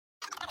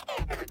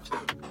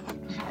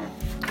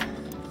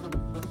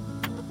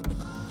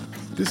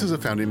This is a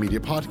Founding Media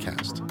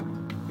podcast.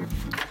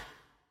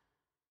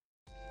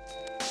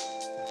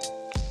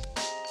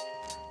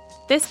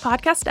 This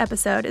podcast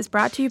episode is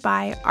brought to you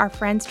by our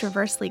friends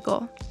Traverse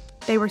Legal.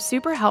 They were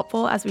super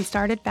helpful as we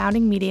started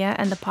Founding Media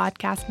and the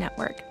podcast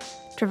network.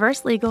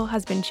 Traverse Legal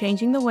has been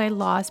changing the way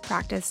law is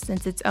practiced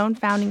since its own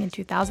founding in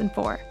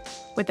 2004,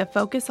 with a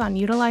focus on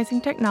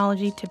utilizing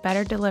technology to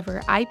better deliver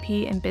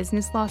IP and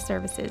business law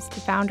services to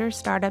founders,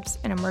 startups,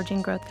 and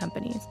emerging growth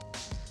companies.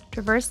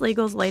 Traverse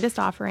Legal's latest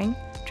offering,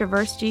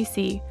 Traverse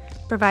GC,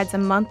 provides a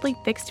monthly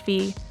fixed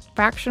fee,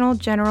 fractional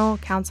general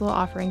counsel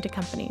offering to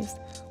companies.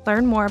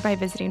 Learn more by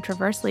visiting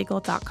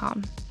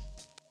traverselegal.com.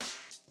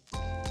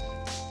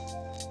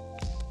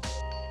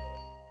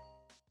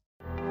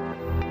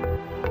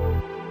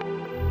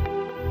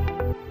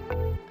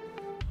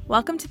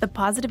 Welcome to the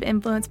Positive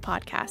Influence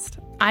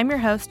Podcast. I'm your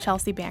host,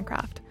 Chelsea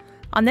Bancroft.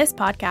 On this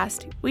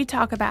podcast, we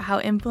talk about how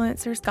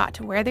influencers got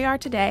to where they are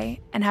today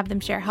and have them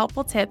share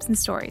helpful tips and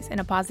stories in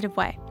a positive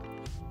way.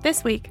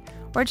 This week,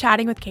 we're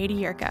chatting with Katey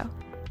Yurko.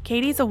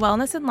 Katey's a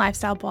wellness and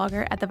lifestyle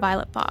blogger at The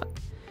Violet Fog.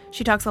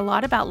 She talks a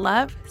lot about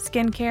love,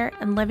 skincare,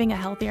 and living a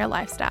healthier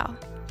lifestyle.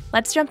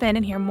 Let's jump in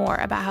and hear more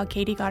about how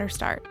Katey got her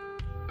start.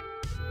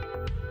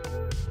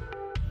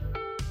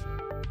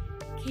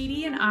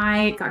 Katey and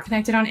I got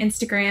connected on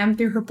Instagram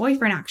through her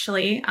boyfriend,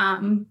 actually.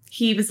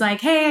 He was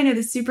like, hey, I know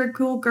this super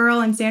cool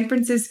girl in San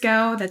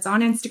Francisco that's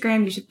on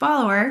Instagram. You should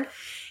follow her.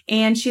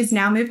 And she has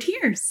now moved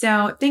here.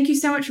 So thank you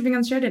so much for being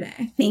on the show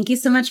today. Thank you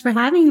so much for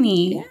having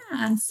me.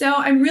 Yeah. So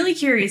I'm really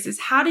curious is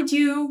how did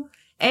you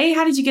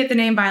get the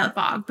name Violet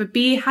Fog? But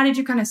B, how did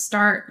you kind of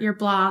start your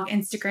blog,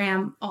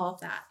 Instagram, all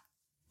of that?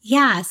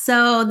 Yeah.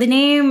 So the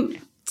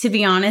name, to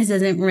be honest,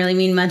 doesn't really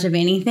mean much of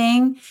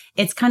anything.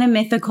 It's kind of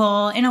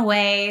mythical in a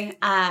way.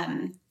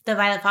 The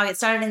Violet Fog, it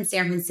started in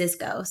San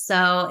Francisco.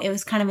 So it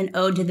was kind of an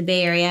ode to the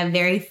Bay Area,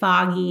 very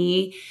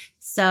foggy.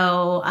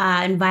 So,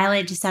 and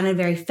violet just sounded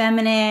very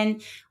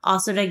feminine.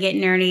 Also, to get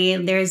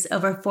nerdy, there's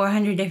over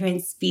 400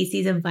 different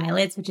species of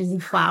violets, which is a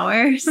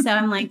flower. So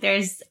I'm like,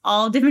 there's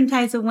all different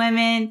types of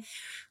women.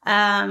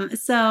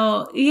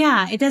 So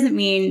yeah, it doesn't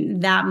mean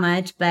that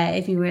much, but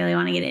if you really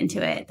want to get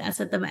into it, that's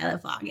what the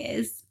Violet Fog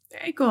is.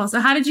 Very cool. So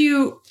how did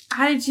you,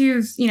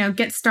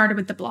 get started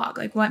with the blog?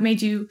 Like what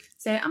made you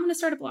say, I'm going to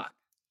start a blog?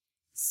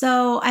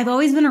 So I've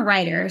always been a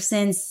writer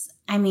since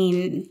I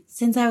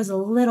was a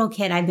little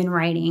kid, I've been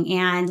writing,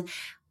 and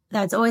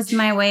that's always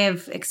my way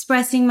of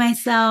expressing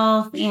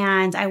myself.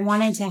 And I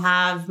wanted to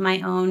have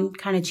my own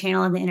kind of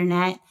channel on the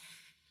internet.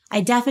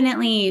 I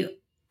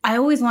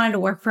always wanted to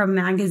work for a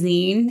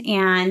magazine,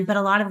 but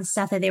a lot of the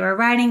stuff that they were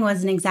writing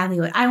wasn't exactly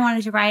what I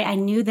wanted to write. I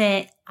knew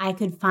that I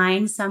could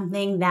find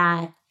something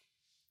that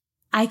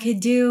I could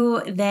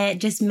do that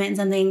just meant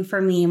something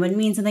for me and would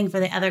mean something for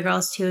the other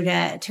girls too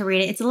to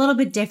read it. It's a little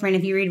bit different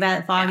if you read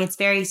Violet Fog. Yeah. It's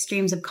very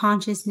streams of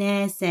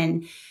consciousness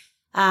and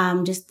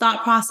just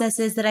thought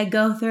processes that I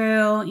go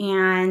through.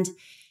 And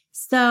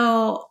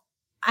so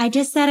I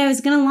just said I was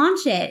going to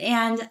launch it.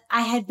 And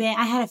I had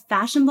a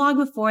fashion blog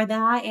before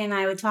that, and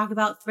I would talk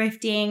about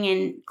thrifting,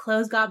 and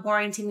clothes got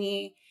boring to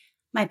me.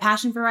 My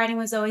passion for writing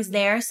was always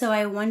there. So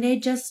I one day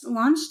just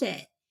launched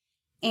it.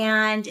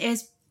 And it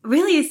was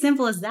really as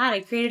simple as that. I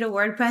created a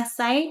WordPress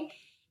site,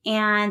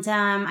 and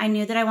I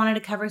knew that I wanted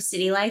to cover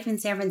city life in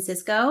San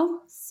Francisco.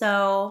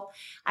 So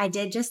I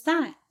did just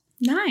that.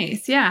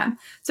 Nice. Yeah.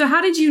 So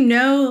how did you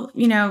know,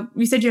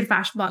 you said you had a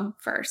fashion blog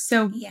first.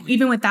 So yeah.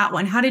 Even with that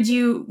one, how did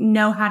you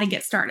know how to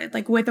get started?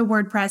 Like with a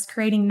WordPress,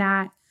 creating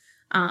that,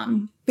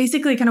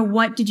 basically kind of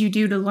what did you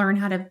do to learn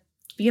how to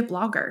be a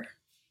blogger?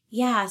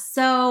 Yeah.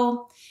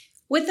 So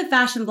with the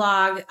fashion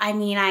blog,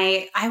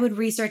 I would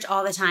research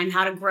all the time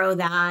how to grow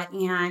that.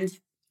 And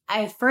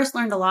I first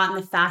learned a lot in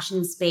the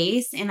fashion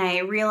space, and I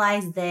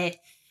realized that,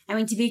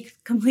 to be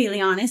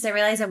completely honest, I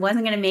realized I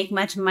wasn't going to make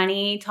much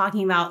money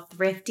talking about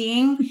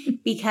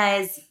thrifting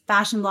because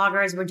fashion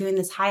bloggers were doing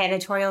this high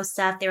editorial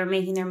stuff. They were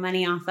making their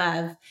money off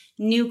of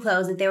new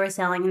clothes that they were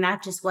selling, and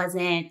that just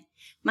wasn't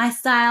my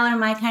style or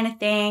my kind of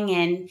thing.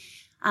 And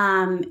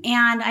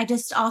I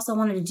just also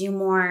wanted to do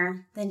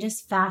more than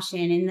just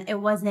fashion, and it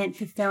wasn't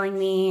fulfilling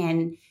me.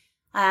 And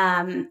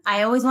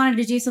I always wanted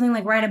to do something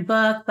like write a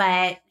book,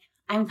 but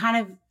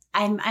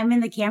I'm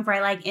in the camp where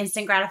I like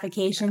instant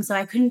gratification. So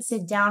I couldn't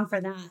sit down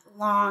for that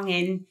long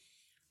and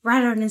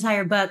write an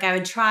entire book. I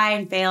would try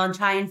and fail.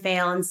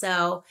 And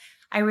so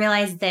I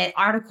realized that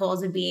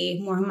articles would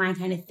be more my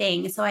kind of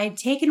thing. So I had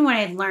taken what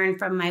I had learned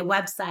from my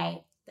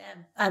website,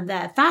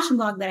 the fashion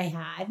blog that I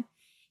had,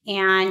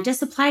 and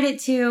just applied it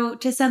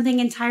to something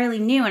entirely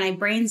new. And I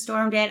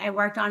brainstormed it. I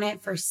worked on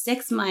it for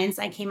 6 months.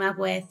 I came up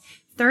with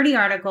 30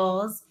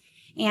 articles.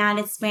 And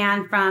it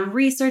spanned from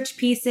research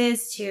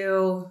pieces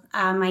to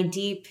my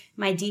deep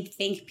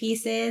think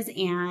pieces.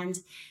 And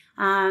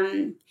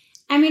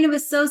it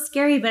was so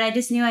scary, but I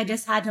just knew I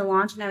just had to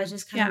launch, and I was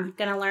just kind of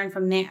going to learn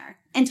from there.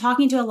 And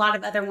talking to a lot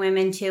of other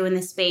women too in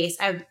the space,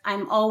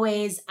 I'm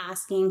always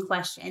asking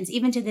questions,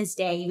 even to this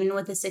day, even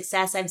with the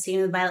success I've seen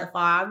with Violet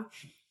Fog.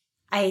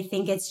 I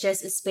think it's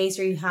just a space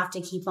where you have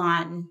to keep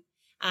on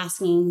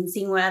asking,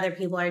 seeing what other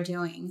people are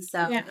doing.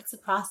 So it's a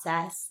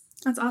process.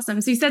 That's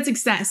awesome. So you said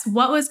success.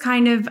 What was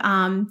kind of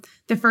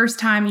the first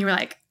time you were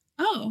like,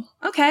 oh,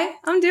 okay,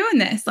 I'm doing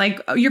this?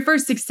 Like your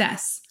first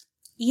success?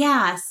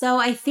 Yeah. So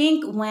I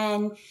think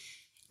when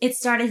it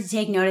started to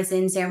take notice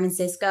in San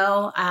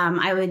Francisco,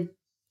 I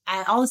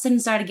all of a sudden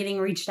started getting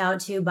reached out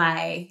to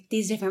by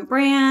these different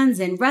brands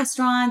and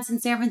restaurants in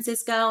San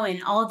Francisco,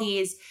 and all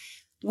these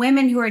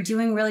women who are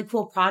doing really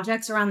cool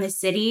projects around the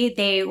city.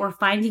 They were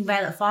finding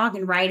Violet Fog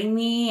and writing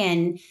me.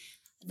 And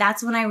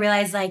that's when I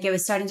realized like it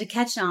was starting to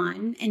catch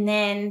on. And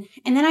then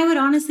I would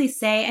honestly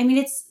say, I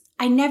mean,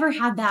 I never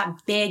had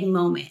that big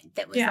moment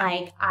that was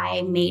like,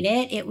 I made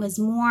it. It was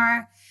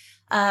more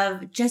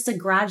of just a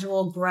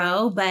gradual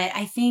grow. But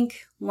I think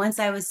once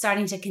I was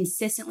starting to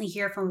consistently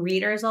hear from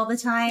readers all the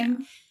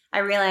time, I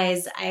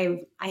realized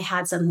I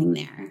had something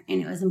there, and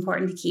it was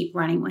important to keep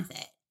running with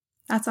it.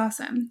 That's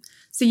awesome.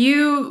 So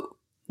you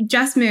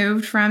just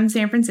moved from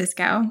San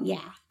Francisco.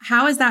 Yeah.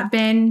 How has that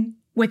been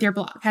with your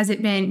blog? Has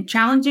it been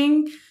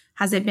challenging?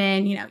 Has it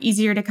been,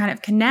 easier to kind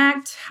of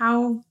connect?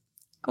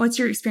 What's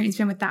your experience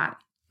been with that?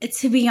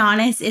 To be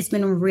honest, it's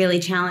been really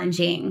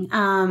challenging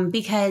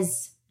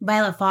because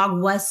Violet Fog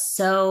was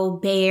so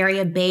Bay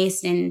Area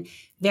based and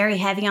very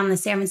heavy on the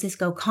San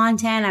Francisco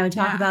content. I would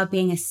talk about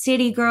being a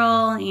city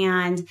girl,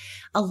 and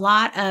a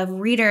lot of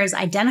readers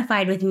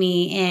identified with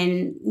me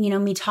in,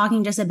 me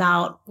talking just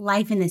about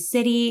life in the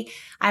city.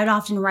 I would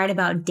often write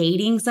about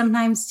dating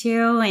sometimes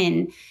too.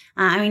 And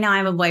now I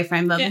have a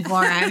boyfriend, but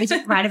before I would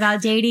just write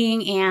about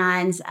dating,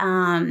 and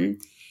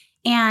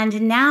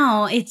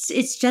now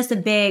it's just a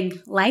big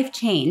life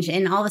change.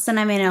 And all of a sudden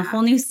I'm in a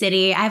whole new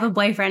city. I have a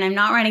boyfriend. I'm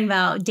not writing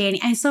about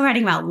dating. I'm still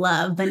writing about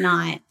love, but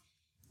not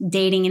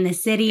dating in the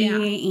city. Yeah.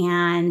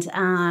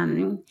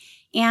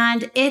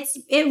 And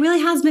it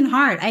really has been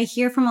hard. I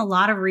hear from a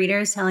lot of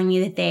readers telling me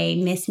that they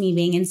miss me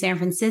being in San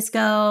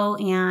Francisco.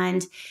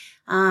 And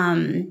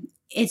I'm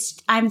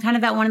kind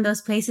of at one of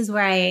those places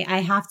where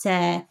I have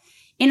to,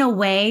 in a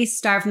way,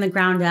 start from the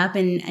ground up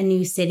in a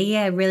new city.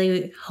 I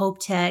really hope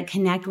to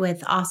connect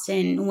with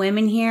Austin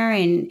women here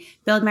and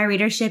build my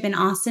readership in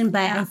Austin.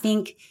 But I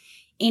think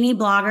any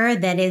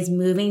blogger that is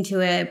moving to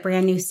a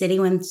brand new city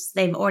once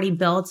they've already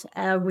built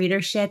a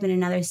readership in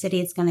another city,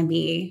 it's going to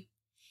be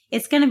tough.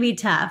 It's going to be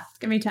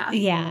tough.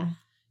 Yeah.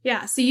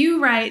 Yeah. So you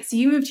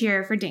moved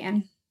here for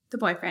Dan, the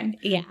boyfriend.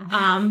 Yeah.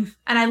 And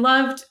I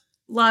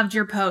loved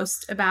your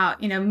post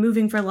about,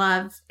 moving for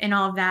love and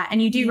all of that.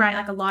 And you do write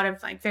like a lot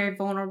of like very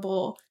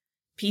vulnerable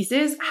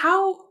pieces.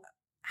 How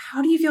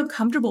do you feel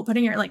comfortable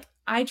putting your, like,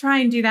 I try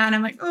and do that and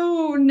I'm like,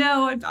 oh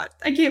no,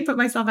 I can't put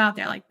myself out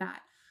there like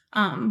that.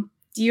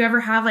 Do you ever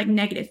have like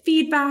negative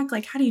feedback?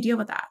 Like, how do you deal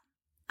with that?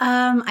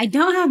 I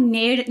don't have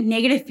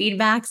negative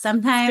feedback.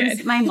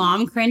 Sometimes my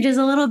mom cringes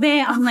a little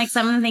bit on like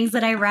some of the things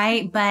that I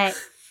write, but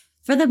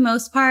for the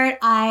most part,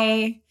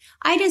 I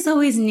just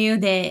always knew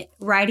that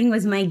writing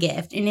was my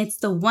gift, and it's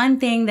the one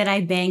thing that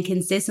I've been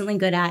consistently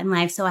good at in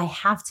life. So I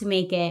have to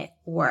make it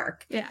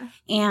work. Yeah.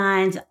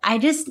 And I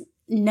just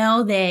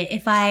know that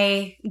if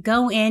I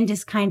go in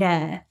just kind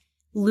of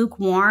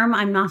lukewarm,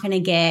 I'm not going to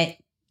get,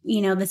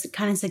 this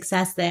kind of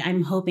success that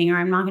I'm hoping, or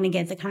I'm not going to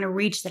get the kind of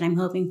reach that I'm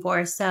hoping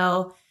for.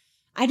 So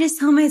I just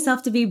tell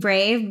myself to be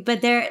brave,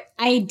 but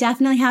I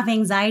definitely have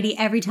anxiety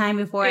every time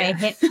before I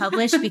hit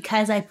publish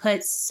because I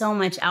put so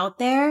much out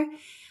there.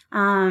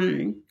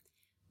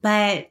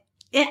 But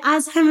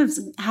as time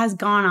has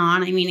gone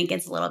on, it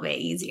gets a little bit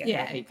easier.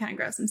 Yeah, you kind of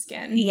grow some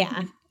skin.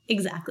 Yeah,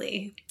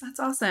 exactly. That's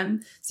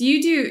awesome. So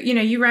you do,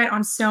 you write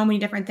on so many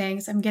different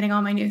things. I'm getting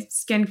all my new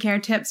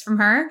skincare tips from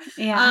her.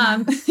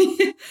 Yeah.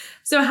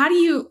 So how do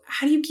you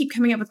keep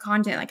coming up with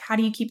content? Like, how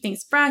do you keep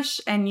things fresh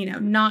and,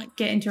 not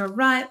get into a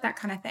rut, that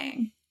kind of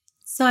thing?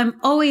 So I'm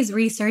always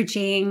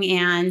researching,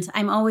 and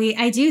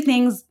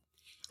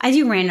I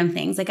do random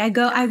things. Like I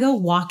go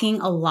walking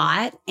a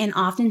lot. And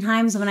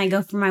oftentimes when I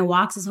go for my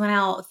walks is when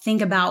I'll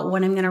think about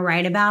what I'm going to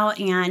write about.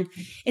 And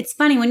it's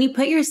funny when you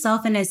put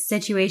yourself in a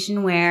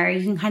situation where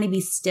you can kind of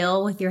be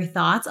still with your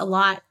thoughts, a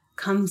lot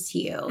comes to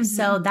you. Mm-hmm.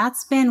 So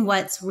that's been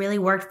what's really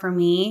worked for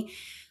me.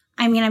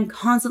 I'm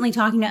constantly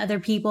talking to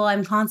other people.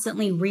 I'm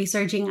constantly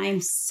researching.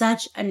 I'm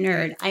such a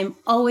nerd. I'm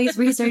always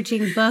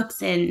researching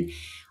books and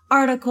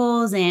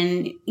articles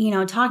and,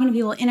 talking to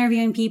people,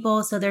 interviewing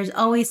people. So there's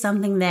always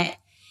something that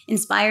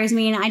inspires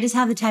me. And I just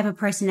have the type of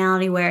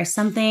personality where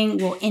something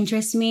will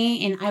interest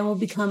me and I will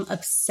become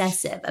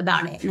obsessive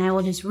about it. And I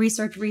will just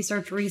research,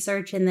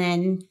 and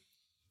then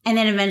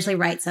eventually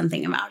write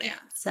something about it.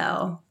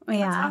 So,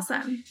 yeah. That's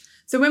awesome.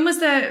 So what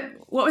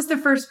was the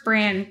first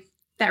brand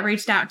that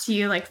reached out to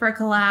you, like for a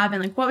collab,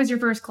 and like, what was your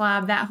first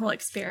collab, that whole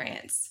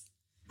experience?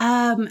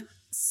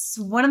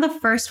 So one of the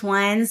first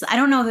ones, I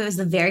don't know if it was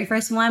the very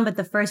first one, but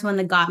the first one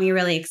that got me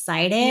really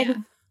excited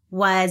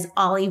was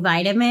Ollie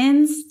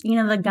Vitamins, the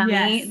gummies.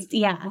 Yes.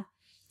 Yeah.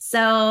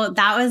 So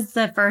that was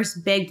the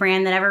first big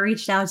brand that ever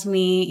reached out to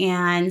me.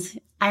 And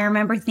I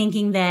remember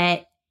thinking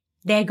that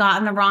they had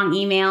gotten the wrong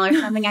email or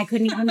something. I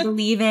couldn't even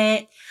believe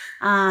it.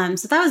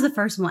 So that was the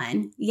first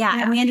one.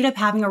 Yeah. And we ended up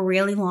having a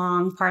really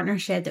long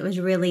partnership that was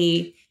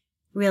really,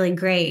 really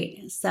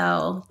great.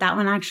 So that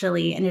one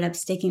actually ended up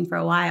sticking for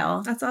a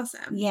while. That's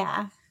awesome.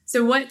 Yeah.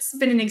 So what's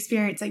been an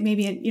experience, like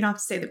maybe you don't have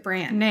to say the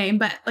brand name,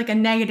 but like a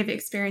negative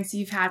experience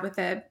you've had with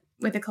a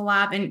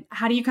collab, and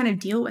how do you kind of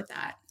deal with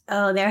that?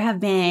 Oh, there have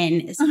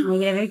been some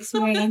negative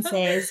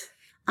experiences.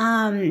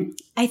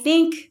 I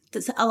think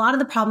a lot of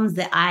the problems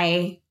that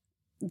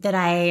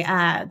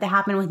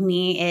happen with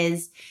me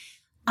is,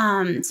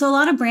 so a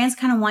lot of brands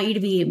kind of want you to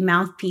be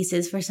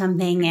mouthpieces for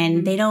something,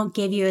 and they don't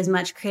give you as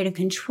much creative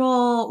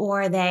control,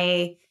 or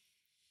they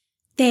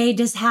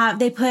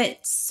put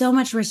so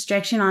much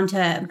restriction onto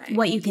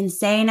what you can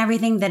say and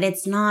everything that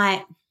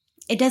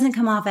it doesn't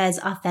come off as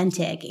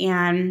authentic.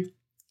 And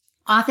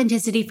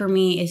authenticity for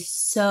me is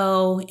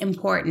so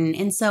important.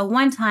 And so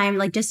one time,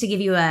 like just to give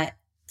you a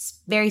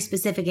very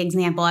specific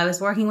example, I was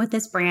working with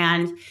this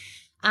brand,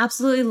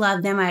 absolutely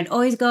loved them. I'd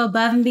always go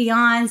above and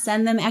beyond,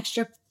 send them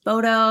extra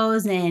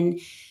photos and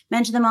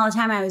mention them all the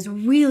time. I was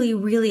really,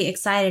 really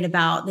excited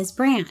about this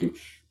brand.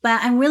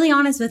 But I'm really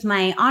honest with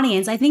my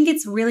audience. I think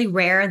it's really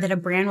rare that a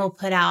brand will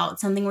put out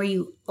something where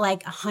you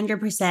like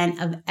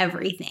 100% of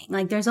everything.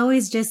 Like there's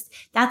always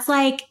that's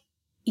like,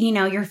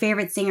 your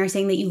favorite singer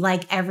saying that you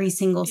like every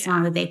single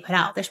song that they put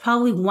out. There's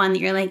probably one that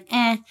you're like,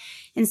 eh.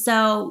 And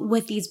so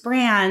with these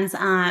brands,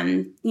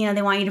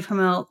 they want you to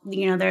promote,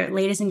 their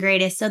latest and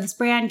greatest. So this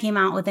brand came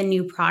out with a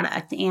new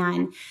product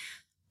and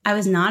I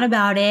was not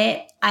about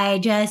it.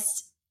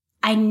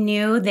 I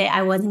knew that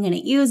I wasn't going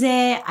to use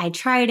it. I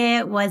tried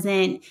it.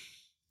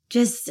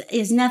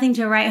 Is nothing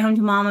to write home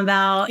to mom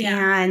about.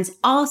 Yeah. And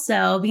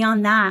also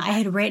beyond that, I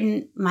had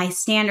written my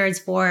standards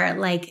for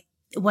like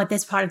what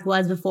this product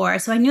was before.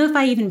 So I knew if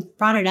I even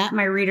brought it up,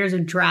 my readers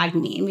would drag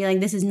me and be like,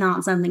 this is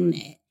not something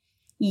that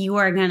you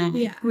are going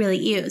to really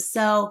use.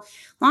 So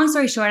long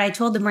story short, I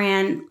told the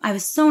brand, I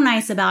was so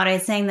nice about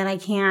it, saying that I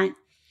can't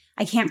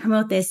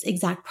promote this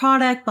exact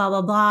product, blah,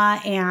 blah, blah.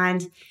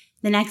 And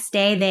the next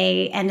day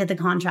they ended the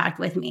contract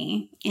with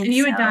me. And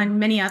you had done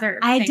many other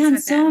I had done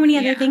so many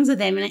other things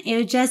with him. And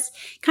it just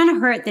kind of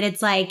hurt that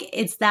it's like,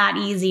 it's that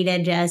easy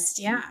to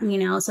just,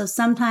 so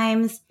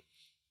sometimes,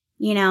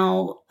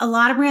 a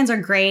lot of brands are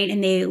great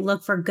and they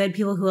look for good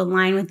people who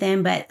align with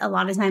them. But a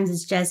lot of times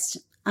it's just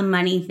a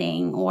money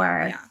thing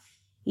or,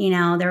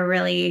 they're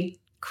really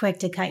quick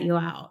to cut you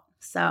out.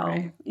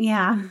 So,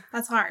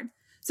 That's hard.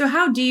 So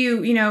how do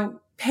you,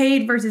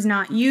 paid versus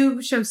not?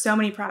 You show so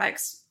many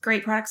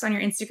great products on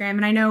your Instagram.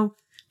 And I know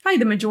probably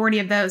the majority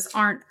of those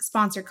aren't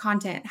sponsored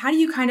content. How do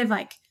you kind of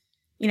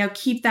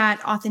keep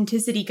that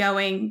authenticity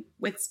going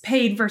with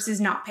paid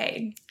versus not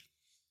paid?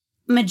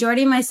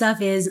 Majority of my stuff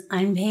is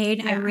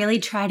unpaid. Yeah. I really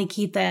try to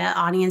keep the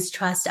audience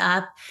trust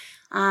up.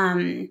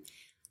 I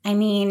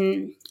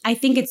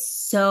think it's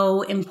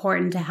so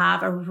important to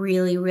have a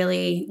really,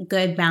 really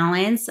good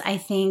balance. I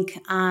think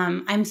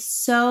I'm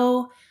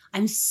so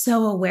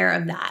aware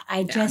of that.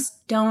 I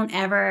just don't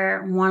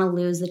ever want to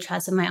lose the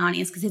trust of my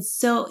audience because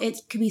it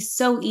could be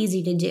so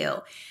easy to do.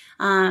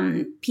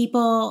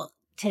 People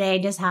today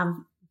just have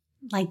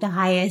like the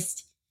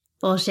highest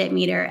bullshit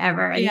meter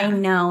ever. And they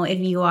know if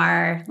you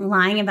are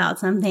lying about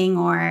something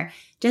or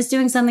just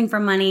doing something for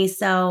money.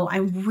 So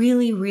I'm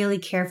really, really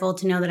careful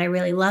to know that I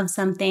really love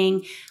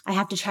something. I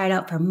have to try it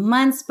out for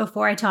months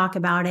before I talk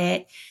about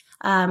it.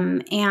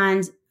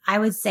 And I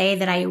would say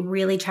that I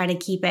really try to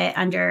keep it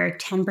under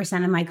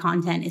 10% of my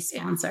content is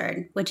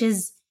sponsored, which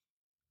is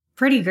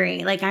pretty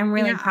great. Like I'm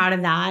really proud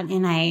of that.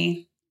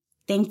 And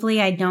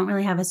thankfully I don't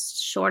really have a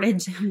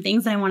shortage of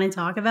things I want to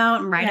talk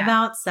about and write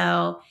about.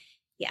 So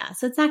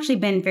so it's actually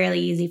been fairly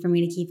easy for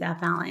me to keep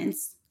that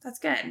balance. That's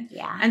good.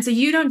 Yeah. And so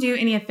you don't do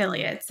any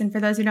affiliates. And for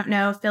those who don't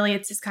know,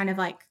 affiliates is kind of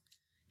like,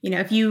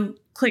 if you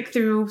click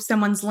through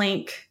someone's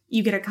link,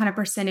 you get a kind of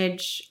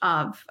percentage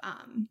of,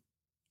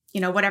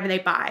 whatever they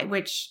buy,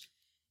 which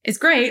is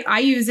great. I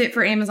use it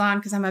for Amazon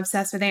because I'm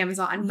obsessed with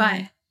Amazon.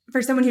 But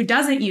for someone who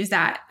doesn't use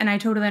that, and I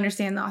totally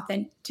understand the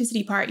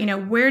authenticity part,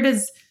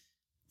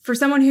 for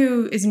someone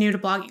who is new to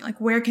blogging, like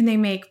where can they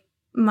make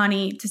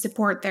money to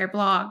support their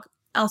blog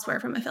elsewhere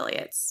from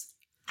affiliates?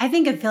 I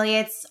think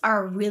affiliates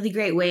are a really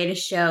great way to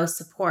show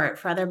support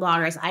for other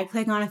bloggers. I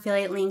click on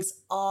affiliate links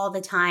all the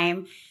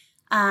time.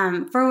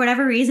 For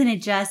whatever reason,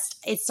 it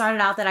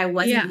started out that I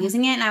wasn't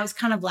using it and I was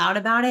kind of loud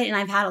about it. And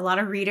I've had a lot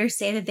of readers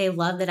say that they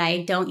love that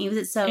I don't use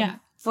it. So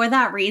for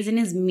that reason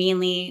is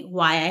mainly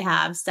why I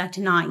have stuck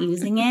to not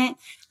using it.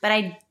 But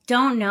I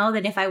don't know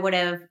that if I would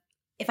have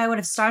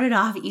started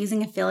off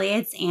using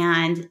affiliates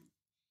and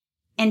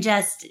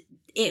just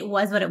it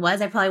was what it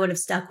was, I probably would have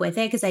stuck with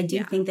it because I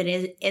do think that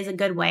it is a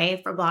good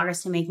way for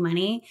bloggers to make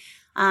money.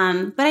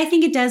 But I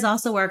think it does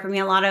also work for me.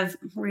 A lot of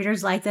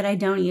readers like that I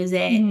don't use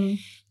it,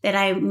 that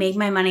I make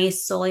my money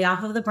solely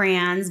off of the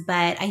brands.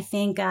 But I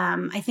think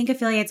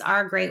affiliates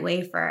are a great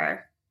way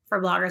for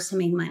bloggers to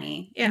make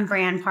money and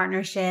brand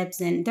partnerships.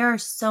 And there are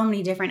so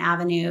many different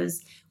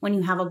avenues when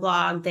you have a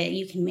blog that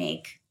you can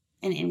make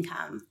an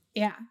income.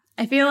 Yeah.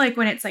 I feel like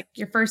when it's like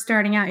you're first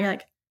starting out, you're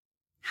like,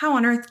 how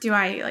on earth do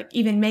I like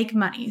even make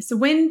money? So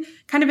when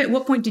kind of at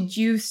what point did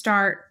you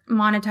start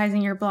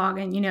monetizing your blog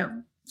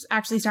and,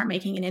 actually start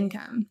making an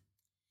income?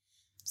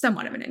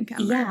 Somewhat of an income.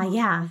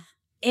 Yeah.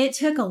 It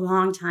took a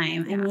long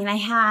time. Yeah. I mean, I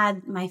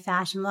had my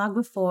fashion blog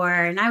before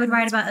and I would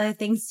write about other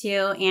things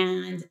too.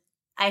 And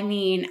I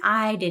mean,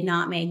 I did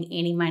not make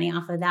any money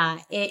off of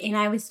that. And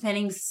I was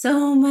spending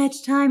so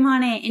much time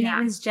on it. And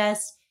it was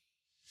just,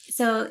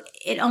 so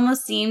it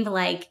almost seemed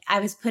like I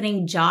was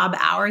putting job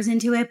hours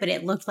into it, but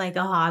it looked like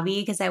a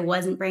hobby because I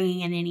wasn't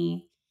bringing in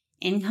any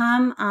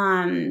income.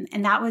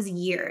 And that was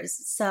years.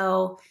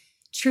 So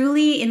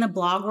truly in the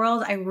blog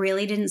world, I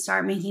really didn't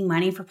start making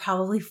money for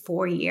probably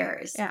 4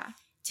 years. Yeah.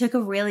 Took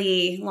a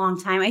really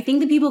long time. I think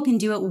that people can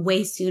do it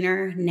way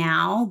sooner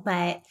now,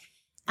 but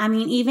I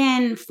mean,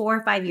 even 4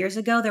 or 5 years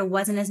ago, there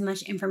wasn't as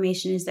much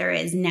information as there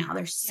is now.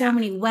 There's so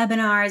many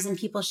webinars and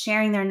people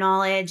sharing their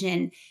knowledge.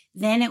 And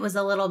then it was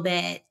a little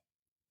bit,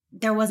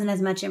 there wasn't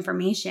as much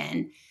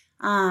information.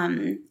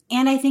 And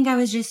I think I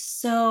was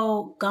just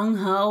so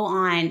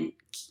gung-ho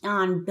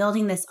on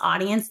building this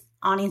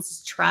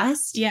audience's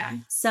trust. Yeah.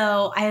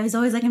 So I was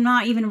always like, I'm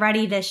not even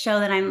ready to show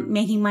that I'm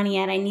making money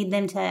yet. I need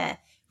them to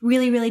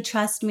really, really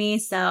trust me.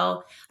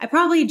 So I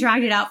probably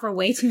dragged it out for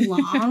way too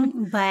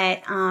long,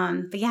 but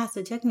yeah, so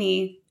it took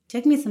me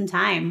some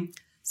time.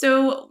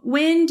 So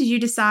when did you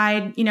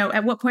decide,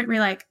 at what point were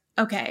you like,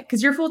 okay,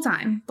 because you're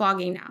full-time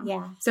blogging now.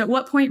 Yeah. So at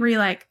what point were you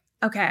like,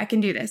 okay, I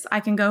can do this. I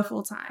can go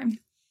full-time.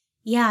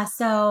 Yeah.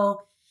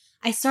 So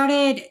I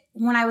started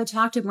when I would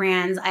talk to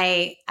brands,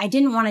 I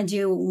didn't want to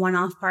do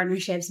one-off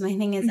partnerships. My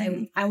thing is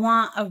I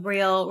want a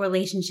real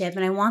relationship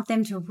and I want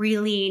them to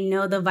really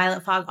know the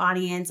Violet Fog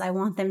audience. I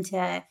want them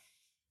to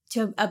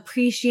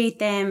appreciate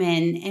them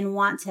and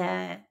want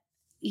to,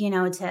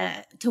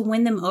 to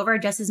win them over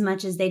just as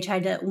much as they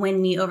tried to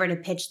win me over to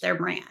pitch their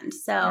brand.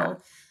 So,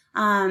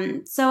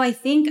 so I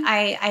think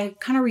I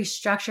kind of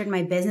restructured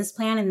my business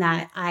plan in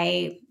that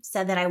I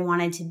said that I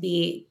wanted to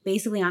be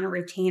basically on a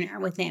retainer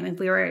with him if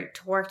we were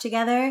to work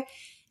together.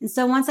 And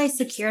so once I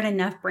secured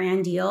enough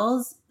brand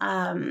deals,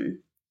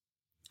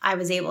 I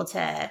was able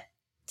to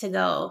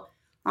go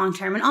long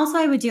term. And also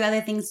I would do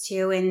other things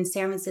too. In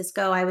San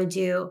Francisco, I would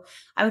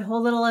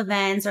hold little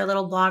events or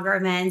little blogger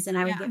events and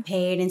I would get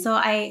paid. And so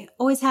I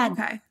always had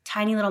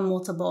tiny little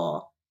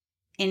multiple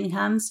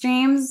income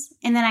streams.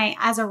 And then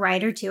as a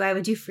writer too, I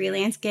would do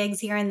freelance gigs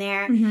here and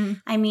there. Mm-hmm.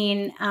 I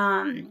mean,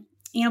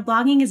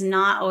 blogging is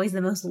not always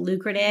the most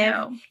lucrative.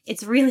 No.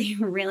 It's really,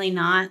 really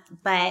not.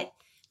 But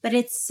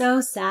it's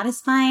so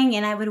satisfying.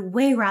 And I would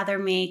way rather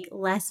make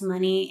less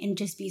money and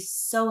just be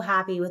so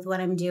happy with what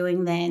I'm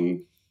doing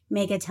than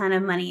make a ton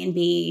of money and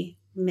be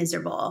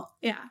miserable.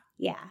 Yeah.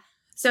 Yeah.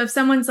 So if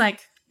someone's like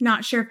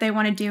not sure if they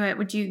want to do it,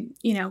 would you,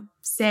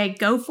 say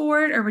go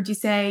for it? Or would you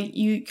say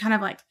you kind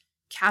of like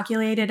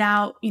calculated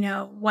out,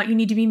 what you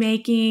need to be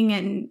making?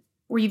 And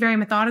were you very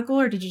methodical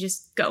or did you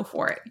just go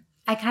for it?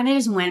 I kind of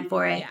just went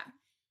for it. Yeah.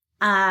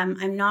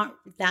 I'm not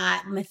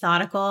that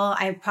methodical.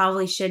 I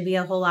probably should be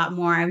a whole lot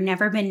more. I've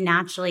never been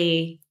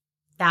naturally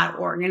that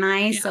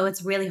organized. Yeah. So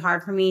it's really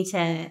hard for me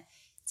to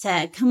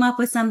come up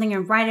with something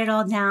and write it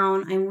all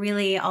down. I'm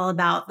really all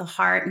about the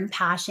heart and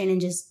passion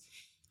and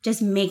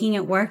just making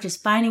it work,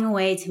 just finding a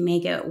way to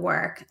make it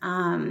work.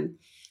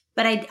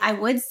 But I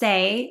would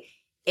say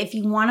if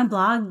you want to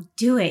blog,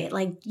 do it.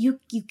 Like you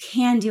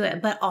can do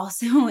it, but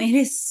also it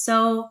is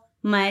so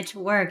much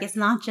work. It's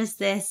not just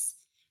this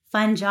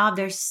fun job.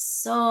 There's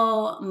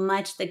so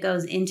much that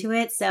goes into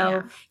it.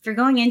 So if you're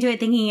going into it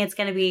thinking it's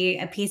going to be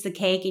a piece of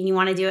cake and you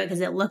want to do it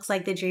because it looks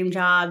like the dream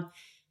job,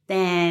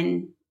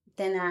 then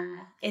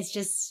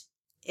it's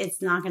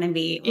not going to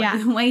be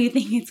the way you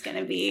think it's going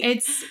to be.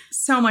 It's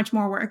so much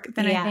more work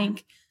than I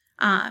think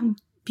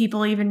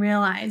people even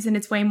realize. And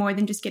it's way more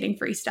than just getting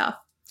free stuff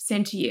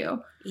sent to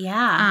you.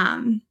 Yeah.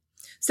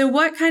 So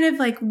what kind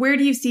of where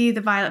do you see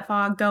the Violet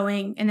Fog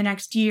going in the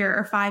next year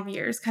or 5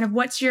 years? Kind of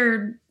what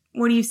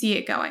do you see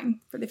it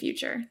going for the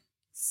future?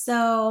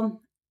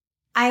 So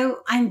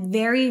I'm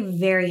very,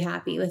 very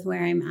happy with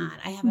where I'm at.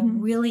 I have a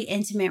really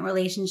intimate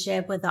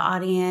relationship with the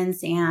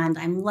audience and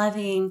I'm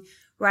loving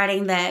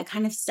writing the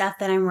kind of stuff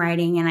that I'm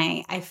writing.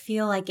 And I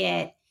feel like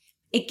it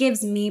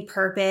gives me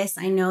purpose.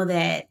 I know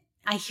that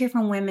I hear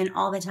from women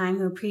all the time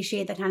who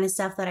appreciate the kind of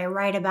stuff that I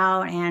write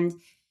about. And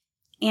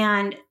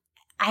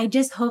I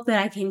just hope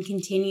that I can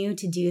continue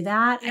to do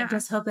that. Yeah. I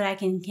just hope that I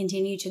can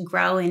continue to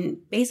grow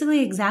in basically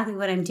exactly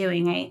what I'm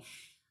doing.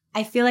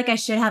 I feel like I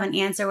should have an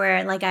answer where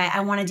I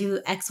want to do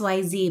X,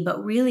 Y, Z,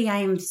 but really I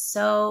am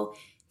so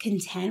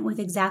content with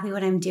exactly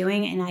what I'm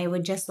doing. And I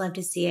would just love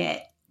to see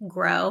it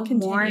grow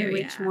more and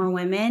reach more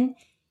women.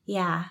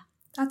 Yeah.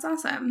 That's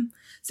awesome.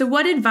 So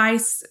what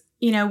advice,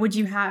 would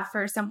you have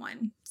for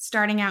someone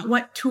starting out?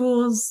 What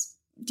tools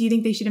do you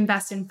think they should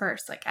invest in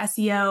first? Like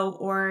SEO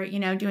or,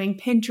 doing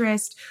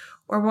Pinterest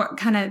or what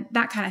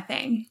that kind of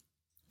thing?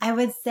 I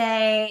would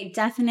say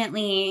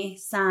definitely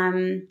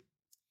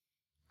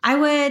I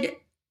would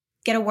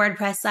get a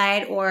WordPress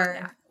site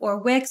or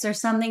Wix or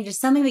something, just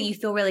something that you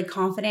feel really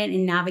confident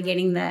in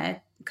navigating the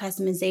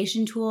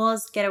customization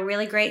tools, get a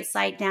really great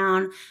site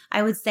down.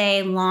 I would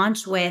say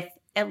launch with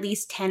at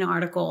least 10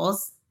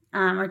 articles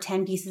or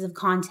 10 pieces of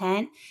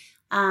content.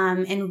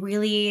 And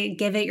really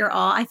give it your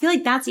all. I feel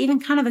like that's even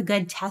kind of a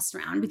good test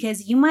round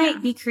because you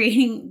might be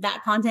creating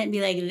that content and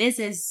be like, this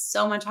is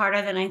so much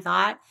harder than I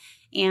thought.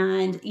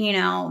 And, you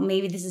know,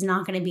 maybe this is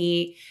not going to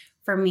be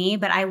for me,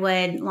 but I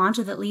would launch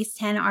with at least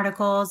 10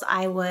 articles.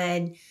 I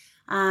would,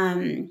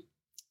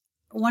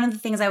 one of the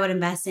things I would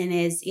invest in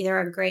is either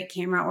a great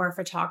camera or a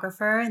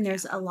photographer. And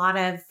there's a lot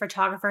of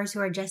photographers who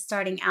are just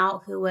starting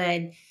out who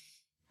would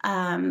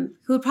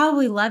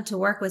probably love to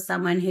work with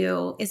someone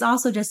who is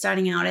also just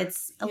starting out.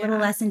 It's a little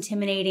less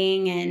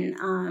intimidating.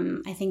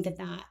 And I think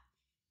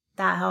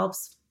that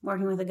helps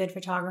working with a good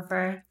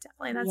photographer.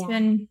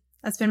 Definitely.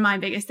 That's been my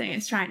biggest thing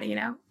is trying to, you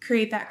know,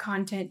 create that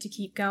content to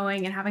keep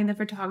going and having the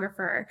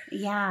photographer.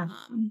 Yeah.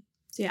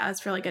 So yeah,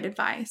 that's really good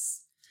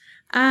advice.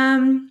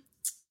 I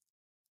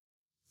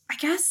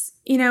guess,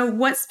 you know,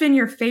 what's been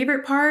your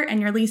favorite part and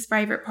your least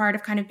favorite part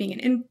of kind of being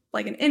an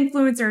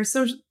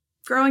influencer,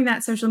 growing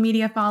that social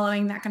media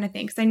following, that kind of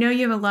thing? Because I know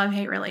you have a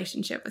love-hate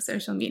relationship with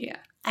social media.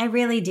 I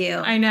really do.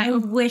 I know. I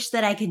wish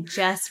that I could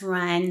just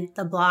run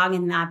the blog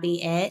and that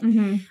be it.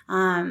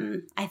 Mm-hmm.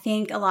 I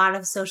think a lot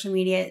of social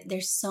media,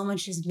 there's so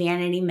much just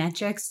vanity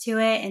metrics to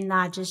it, and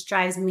that just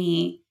drives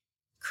me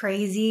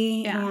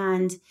crazy. Yeah.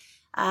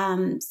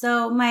 And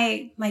so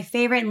my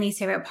favorite and least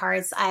favorite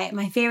parts,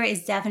 my favorite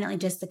is definitely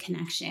just the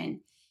connection.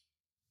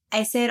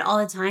 I say it all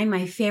the time.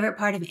 My favorite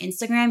part of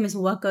Instagram is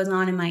what goes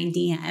on in my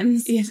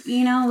DMs,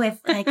 you know,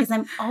 with like, cause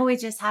I'm always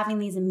just having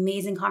these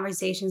amazing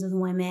conversations with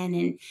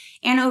women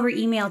and over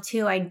email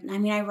too. I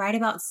mean, I write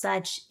about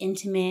such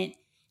intimate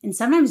and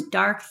sometimes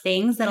dark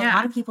things that a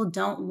lot of people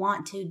don't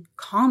want to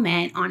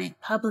comment on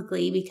it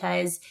publicly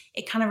because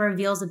it kind of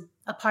reveals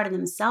a part of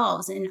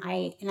themselves. And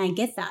I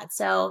get that.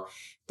 So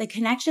the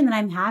connection that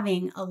I'm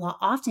having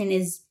often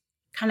is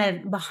kind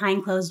of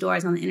behind closed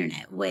doors on the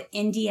internet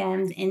in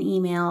DMs and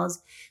emails.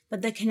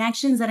 But the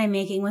connections that I'm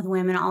making with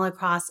women all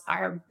across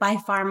are by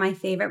far my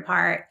favorite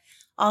part.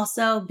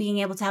 Also, being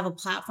able to have a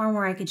platform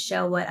where I could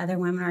show what other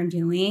women are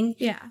doing.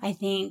 Yeah. I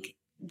think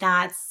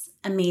that's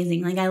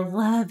amazing. Like, I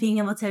love being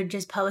able to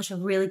just publish a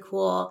really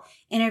cool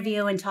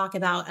interview and talk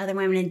about other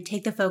women and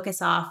take the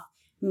focus off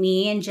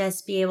me and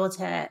just be able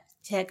to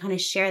kind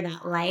of share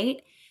that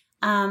light.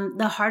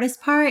 The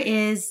hardest part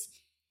is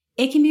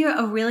it can be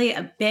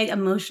a big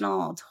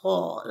emotional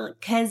toll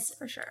because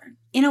for sure,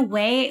 in a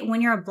way,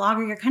 when you're a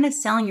blogger, you're kind of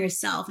selling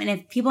yourself. And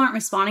if people aren't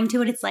responding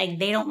to it, it's like,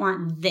 they don't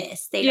want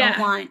this. They don't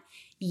want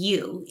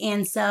you.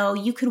 And so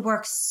you could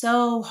work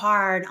so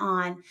hard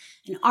on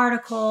an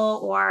article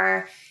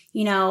or,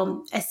 you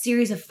know, a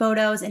series of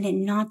photos and it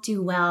not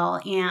do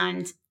well.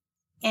 And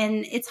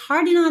it's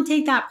hard to not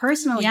take that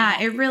personally.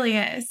 Yeah, it really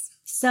is.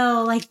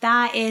 So like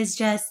that is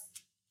just,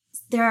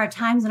 there are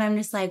times when I'm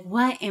just like,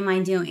 what am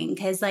I doing?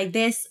 Because like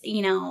this,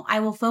 you know,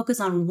 I will focus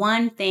on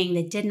one thing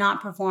that did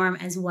not perform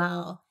as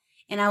well.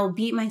 And I will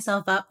beat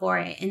myself up for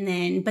it.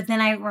 But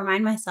then I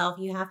remind myself,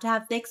 you have to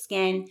have thick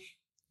skin.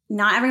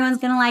 Not everyone's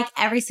going to like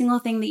every single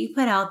thing that you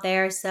put out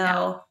there.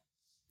 So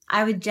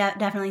I would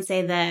definitely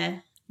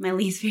say my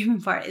least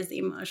favorite part is the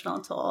emotional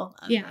toll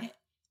of it.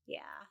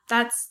 Yeah.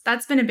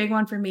 That's been a big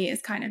one for me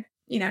is kind of,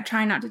 you know,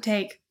 trying not to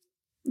take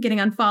getting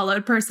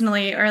unfollowed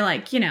personally or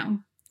like, you know.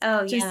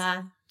 Oh, just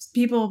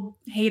people,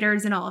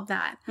 haters and all of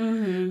that.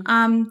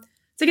 Mm-hmm.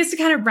 So I guess to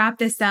kind of wrap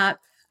this up,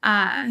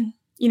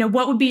 you know,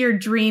 what would be your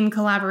dream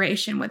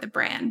collaboration with a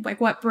brand?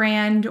 Like what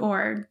brand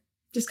or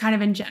just kind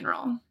of in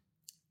general?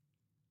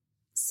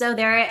 So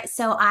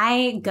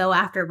I go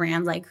after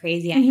brands like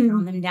crazy. I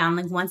hunt them down.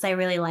 Like once I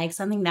really like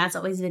something, that's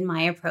always been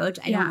my approach.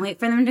 I don't wait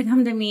for them to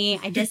come to me.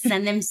 I just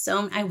send them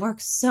I work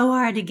so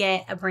hard to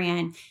get a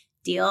brand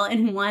deal.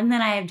 And one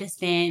that I have just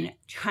been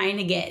trying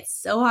to get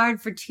so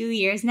hard for 2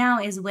 years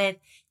now is with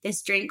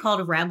this drink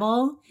called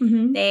Rebel.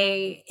 Mm-hmm.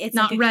 It's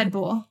not like Red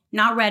Bull.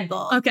 Not Red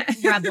Bull. Okay.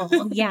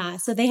 Rebel. Yeah.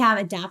 So they have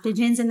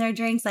adaptogens in their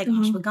drinks like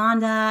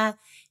ashwagandha,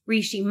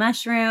 reishi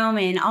mushroom,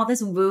 and all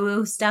this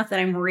woo-woo stuff that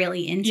I'm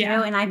really into.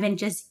 Yeah. And I've been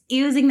just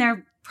using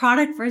their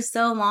product for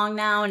so long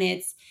now. And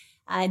it's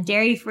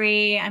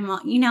dairy-free. I'm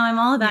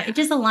all about it. It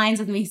just aligns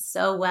with me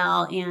so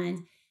well.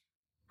 And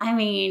I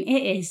mean,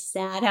 it is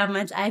sad how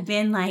much I've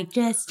been like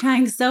just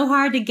trying so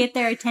hard to get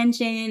their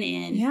attention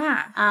and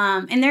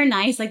and they're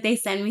nice. Like they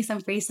send me some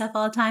free stuff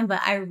all the time,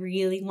 but I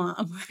really want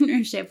a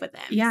partnership with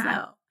them. Yeah.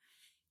 So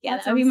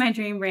that would be my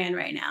dream brand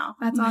right now.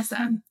 That's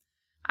awesome.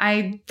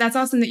 That's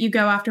awesome that you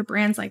go after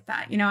brands like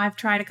that. You know, I've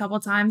tried a couple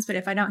times, but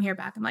if I don't hear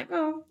back, I'm like,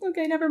 oh,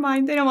 okay, never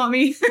mind. They don't want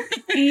me.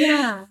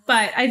 Yeah.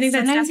 But I think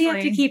sometimes you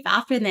have to keep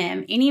after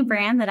them. Any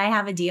brand that I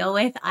have a deal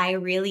with, I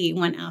really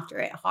went after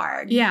it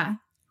hard. Yeah.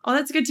 Oh,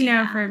 that's good to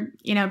know for,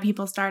 you know,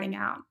 people starting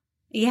out.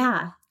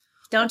 Yeah.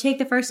 Don't take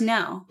the first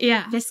no.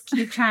 Yeah. Just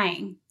keep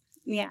trying.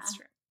 Yeah. That's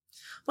true.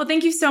 Well,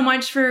 thank you so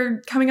much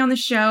for coming on the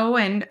show.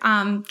 And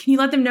can you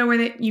let them know where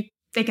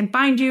they can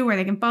find you, where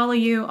they can follow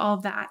you, all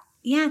of that?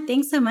 Yeah.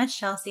 Thanks so much,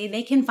 Chelsea.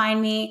 They can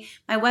find me.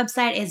 My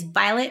website is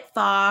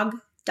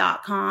violetfog.com.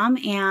 kateyurko.com,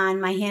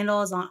 and my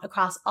handles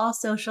across all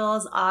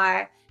socials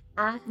are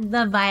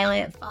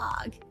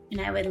 @thevioletfog,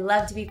 and I would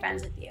love to be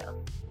friends with you.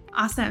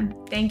 Awesome.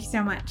 Thank you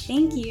so much.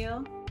 Thank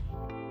you.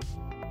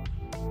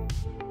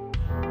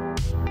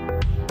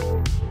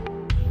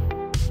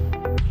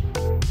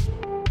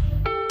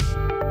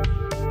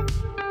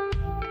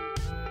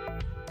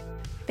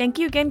 Thank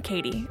you again,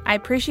 Katey. I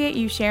appreciate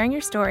you sharing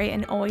your story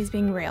and always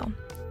being real.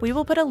 We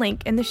will put a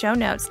link in the show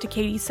notes to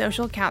Katey's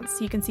social accounts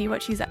so you can see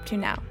what she's up to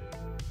now.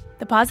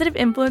 The Positive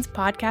Influence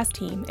podcast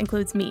team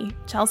includes me,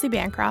 Chelsea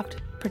Bancroft,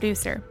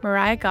 producer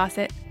Mariah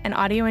Gossett, and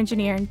audio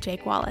engineer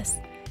Jake Wallace.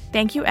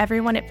 Thank you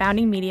everyone at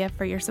Founding Media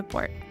for your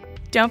support.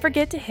 Don't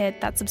forget to hit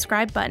that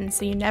subscribe button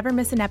so you never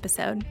miss an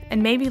episode,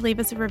 and maybe leave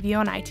us a review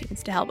on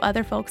iTunes to help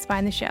other folks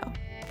find the show.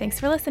 Thanks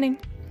for listening.